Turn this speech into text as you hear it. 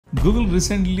Google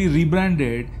recently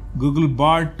rebranded Google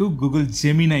Bard to Google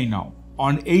Gemini now.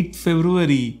 On 8th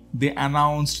February, they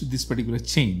announced this particular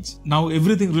change. Now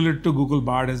everything related to Google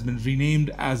Bard has been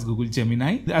renamed as Google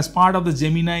Gemini. As part of the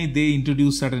Gemini, they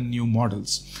introduced certain new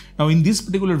models. Now in this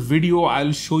particular video,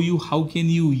 I'll show you how can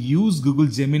you use Google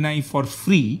Gemini for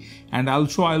free, and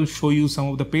also I'll show you some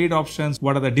of the paid options,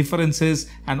 what are the differences,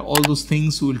 and all those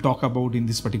things we'll talk about in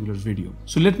this particular video.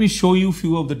 So let me show you a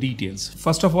few of the details.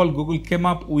 First of all, Google came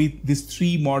up with this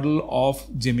 3 model of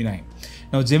Gemini.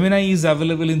 Now Gemini is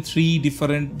available in 3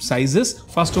 different sizes.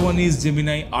 First one is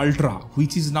Gemini Ultra,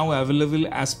 which is now available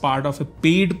as part of a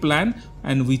paid plan,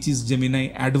 and which is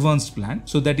Gemini Advanced plan.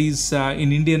 So that is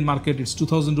in Indian market, it's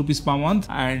 2000 rupees per month,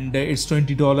 and it's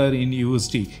 $20 in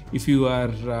USD if you are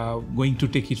going to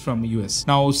take it from US.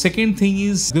 Now second thing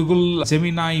is Google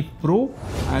Gemini Pro,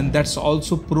 and that's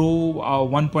also Pro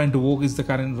 1.0 is the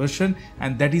current version,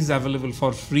 and that is available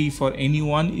for free for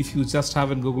anyone. If you just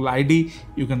have a Google ID,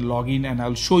 you can log in, and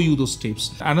I'll show you those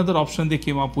tips. Another option they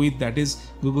came up with, that is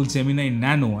Google Gemini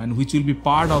Nano, and which will be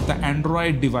part of the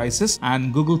Android devices,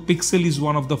 and Google Pixel is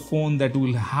one of the phone that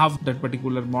will have that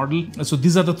particular model. So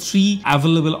these are the 3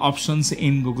 available options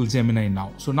in Google Gemini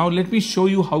now. So now let me show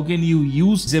you how can you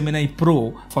use Gemini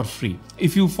Pro for free.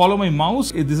 If you follow my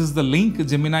mouse, this is the link,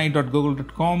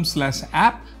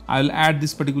 gemini.google.com/app. I'll add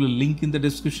this particular link in the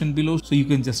description below, so you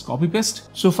can just copy paste.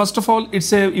 So first of all,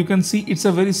 you can see it's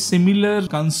a very similar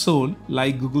console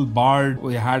like Google Bard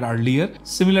we had earlier.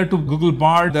 Similar to Google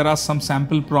Bard, there are some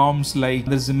sample prompts, like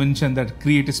there's a mention that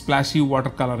create a splashy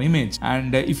watercolor image,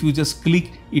 and if you just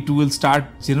click, it will start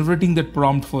generating that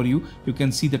prompt for you. You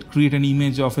can see that create an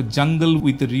image of a jungle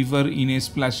with a river in a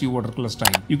splashy watercolor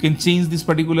style. You can change this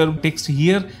particular text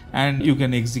here and you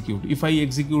can execute. If I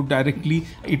execute directly,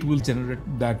 it will generate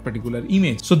that particular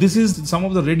image. So this is some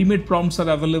of the ready-made prompts are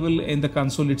available in the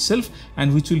console itself,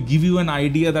 and which will give you an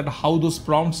idea that how those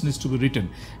prompts needs to be written,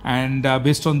 and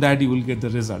based on that you will get the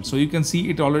result. So you can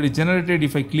see it already generated.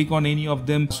 If I click on any of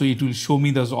them, so it will show me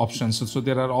those options. So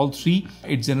there are all 3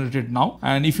 it generated now,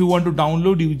 and if you want to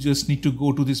download, you just need to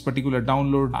go to this particular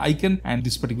download icon, and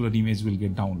this particular image will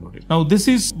get downloaded. Now this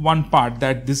is one part,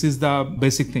 that this is the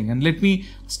basic thing, and let me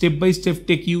step by step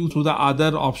take you through the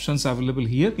other options available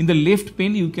here. In the left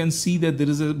pane, you can see that there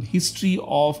is a history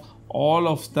of all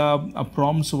of the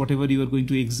prompts, whatever you are going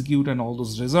to execute, and all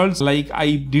those results. Like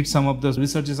I did some of the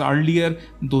researches earlier,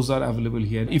 those are available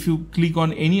here. If you click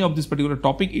on any of this particular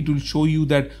topic, it will show you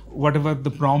that whatever the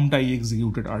prompt I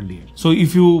executed earlier. So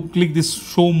if you click this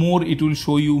show more, it will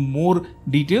show you more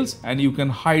details, and you can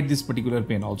hide this particular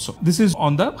pane also. This is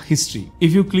on the history.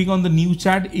 If you click on the new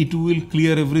chat, it will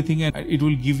clear everything and it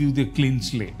will give you the clean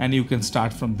slate, and you can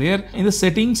start from there. In the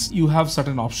settings, you have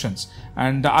certain options,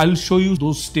 and I'll show you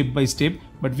those step by step.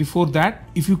 But before that,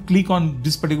 if you click on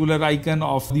this particular icon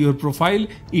of your profile,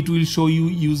 it will show you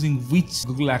using which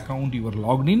Google account you are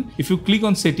logged in. If you click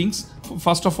on settings,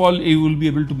 first of all, you will be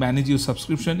able to manage your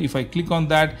subscription. If I click on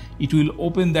that, it will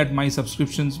open that my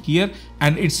subscriptions here,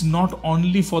 and it's not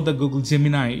only for the Google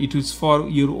Gemini, it is for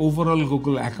your overall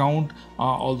Google account.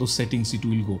 All those settings it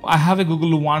will go. I have a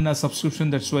Google One subscription,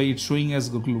 that's why it's showing as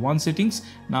Google One settings.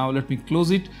 Now let me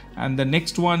close it, and the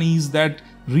next one is that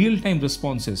real-time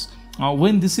responses.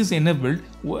 When this is enabled,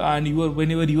 and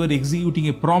whenever you are executing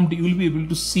a prompt, you will be able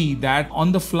to see that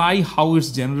on the fly how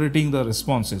it's generating the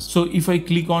responses. So if I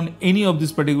click on any of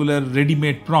this particular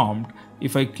ready-made prompt,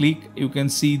 if I click, you can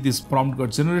see this prompt got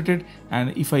generated,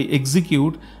 and if I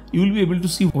execute, you will be able to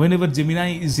see whenever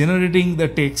Gemini is generating the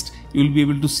text, you will be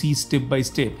able to see step by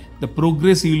step the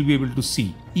progress you will be able to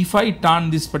see. If I turn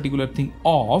this particular thing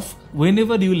off,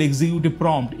 whenever you will execute a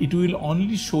prompt, it will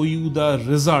only show you the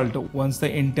result once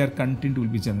the entire content will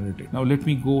be generated. Now let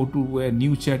me go to a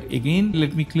new chat again.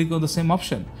 Let me click on the same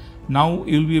option. Now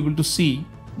you will be able to see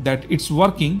that it's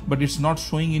working, but it's not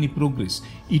showing any progress.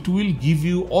 It will give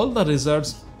you all the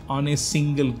results on a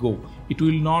single go. It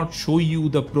will not show you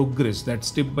the progress, that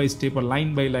step by step or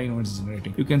line by line when it's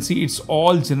generating. You can see it's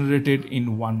all generated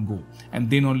in one go, and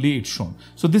then only it's shown.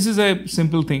 So this is a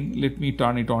simple thing. Let me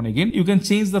turn it on again. You can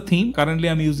change the theme. Currently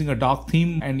I'm using a dark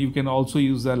theme, and you can also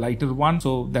use a lighter one.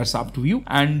 So that's up to you.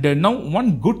 And now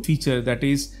one good feature, that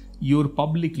is your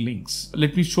public links.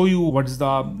 Let me show you what is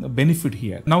the benefit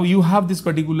here. Now you have this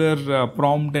particular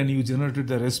prompt, and you generated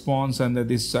the response, and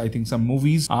this, I think, some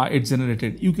movies it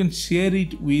generated. You can share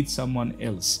it with someone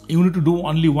else. You need to do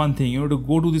only one thing. You need to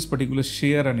go to this particular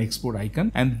share and export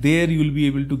icon, and there you will be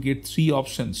able to get 3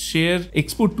 options: share,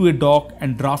 export to a doc,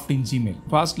 and draft in Gmail.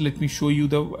 First, let me show you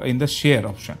in the share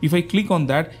option. If I click on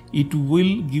that, it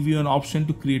will give you an option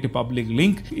to create a public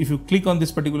link. If you click on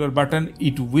this particular button,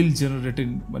 it will generate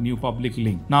a new new public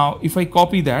link. Now, if I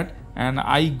copy that and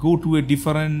I go to a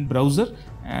different browser,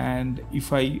 and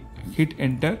if I hit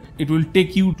enter, it will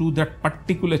take you to that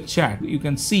particular chat. You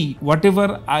can see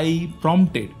whatever I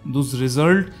prompted, those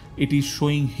result it is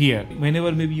showing here.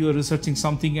 Whenever maybe you are researching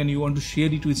something and you want to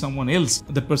share it with someone else,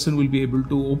 the person will be able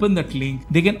to open that link.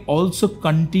 They can also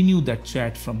continue that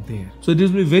chat from there. So it will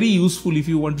be very useful if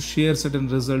you want to share certain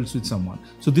results with someone.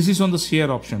 So this is on the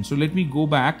share option. So let me go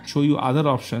back, show you other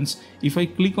options. If I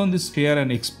click on this share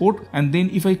and export, and then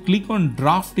if I click on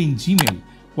draft in Gmail,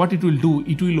 what it will do,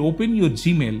 it will open your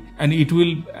Gmail and it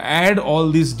will add all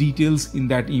these details in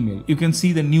that email. You can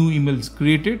see the new emails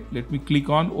created. Let me click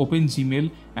on open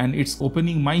Gmail, and it's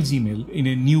opening my Gmail in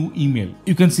a new email.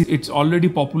 You can see it's already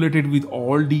populated with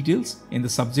all details in the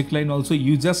subject line. Also,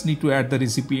 you just need to add the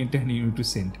recipient and you need to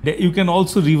send. You can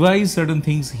also revise certain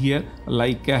things here,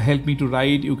 like help me to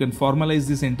write. You can formalize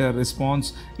this entire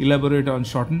response, elaborate on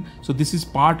shorten. So this is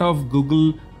part of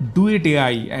Google Duet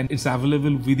AI and it's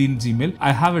available within Gmail.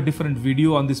 I have a different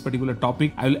video on this particular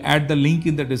topic. I will add the link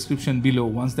in the description below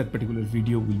once that particular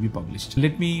video will be published.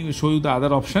 Let me show you the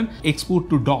other option, export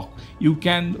to doc. You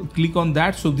can click on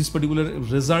that. So this particular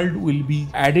result will be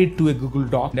added to a Google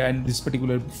Doc, and this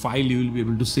particular file you will be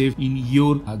able to save in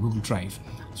your Google Drive.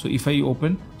 So if I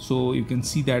open, so you can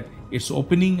see that it's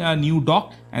opening a new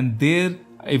doc, and there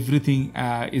everything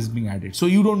is being added. So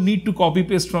you don't need to copy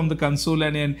paste from the console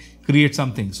and create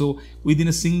something. So within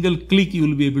a single click, you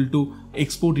will be able to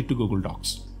export it to Google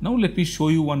Docs. Now let me show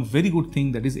you one very good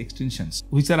thing, that is extensions,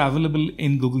 which are available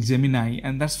in Google Gemini,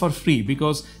 and that's for free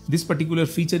because this particular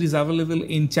feature is available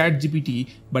in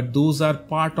ChatGPT, but those are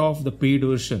part of the paid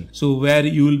version. So where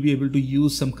you will be able to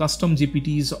use some custom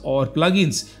GPTs or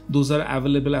plugins, those are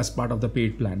available as part of the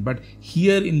paid plan. But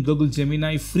here in Google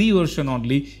Gemini free version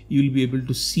only, you will be able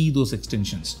to see those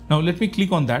extensions. Now let me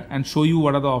click on that and show you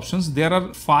what are the options. There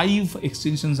are 5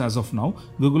 extensions as of now: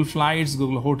 Google Flights,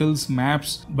 Google Hotels,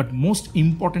 Maps, but most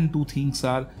important two things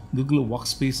are Google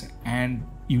Workspace and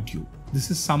YouTube. This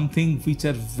is something which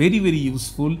are very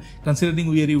useful considering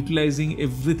we are utilizing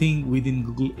everything within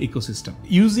Google ecosystem.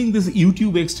 Using this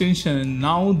YouTube extension,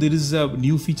 now there is a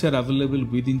new feature available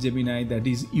within Gemini, that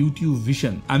is YouTube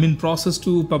Vision. I'm in process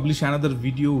to publish another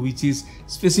video which is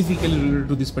specifically related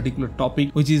to this particular topic,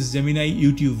 which is Gemini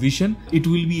YouTube Vision. It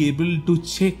will be able to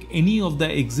check any of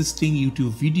the existing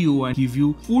YouTube video and give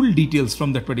you full details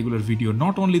from that particular video.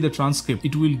 Not only the transcript,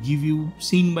 it will give you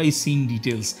scene by scene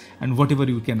details and whatever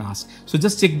you can ask. So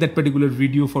just check that particular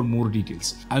video for more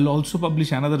details. I'll also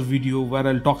publish another video where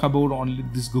I'll talk about only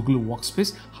this Google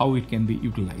Workspace, how it can be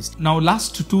utilized. Now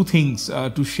last 2 things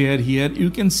to share here.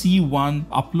 You can see one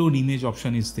upload image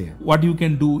option is there. What you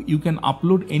can do, you can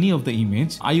upload any of the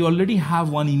image. I already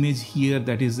have one image here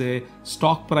that is a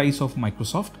stock price of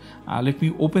Microsoft. Let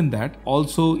me open that.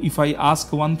 Also, if I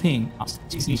ask one thing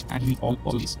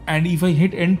and if I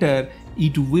hit enter,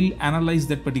 it will analyze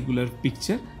that particular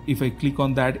picture. If I click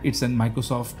on that, it's a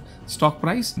Microsoft stock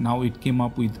price. Now it came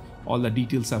up with all the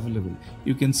details available.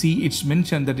 You can see it's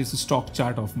mentioned that it's a stock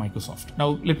chart of Microsoft.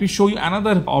 Now let me show you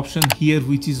another option here,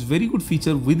 which is very good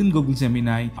feature within Google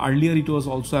Gemini. Earlier it was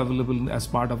also available as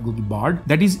part of Google Bard.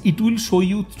 That is, it will show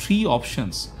you 3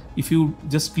 options. If you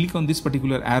just click on this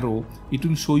particular arrow, it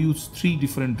will show you 3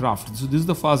 different drafts. So this is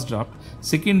the first draft.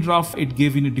 Second draft, it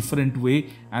gave in a different way,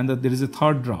 and that there is a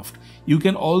third draft. You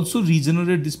can also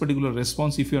regenerate this particular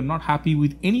response if you are not happy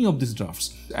with any of these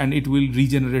drafts, and it will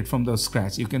regenerate from the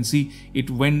scratch. You can see it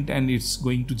went and it's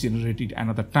going to generate it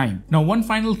another time. Now one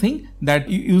final thing, that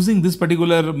using this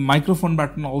particular microphone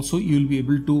button also, you will be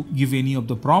able to give any of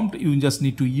the prompt. You just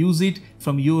need to use it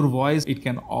from your voice. It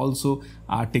can also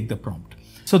take the prompt.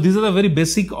 So these are the very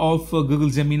basic of Google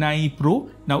Gemini Pro.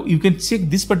 Now you can check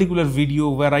this particular video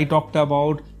where I talked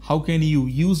about how can you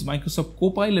use Microsoft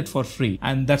Copilot for free,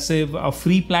 and that's a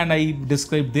free plan I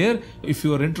described there. If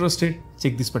you are interested,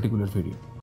 check this particular video.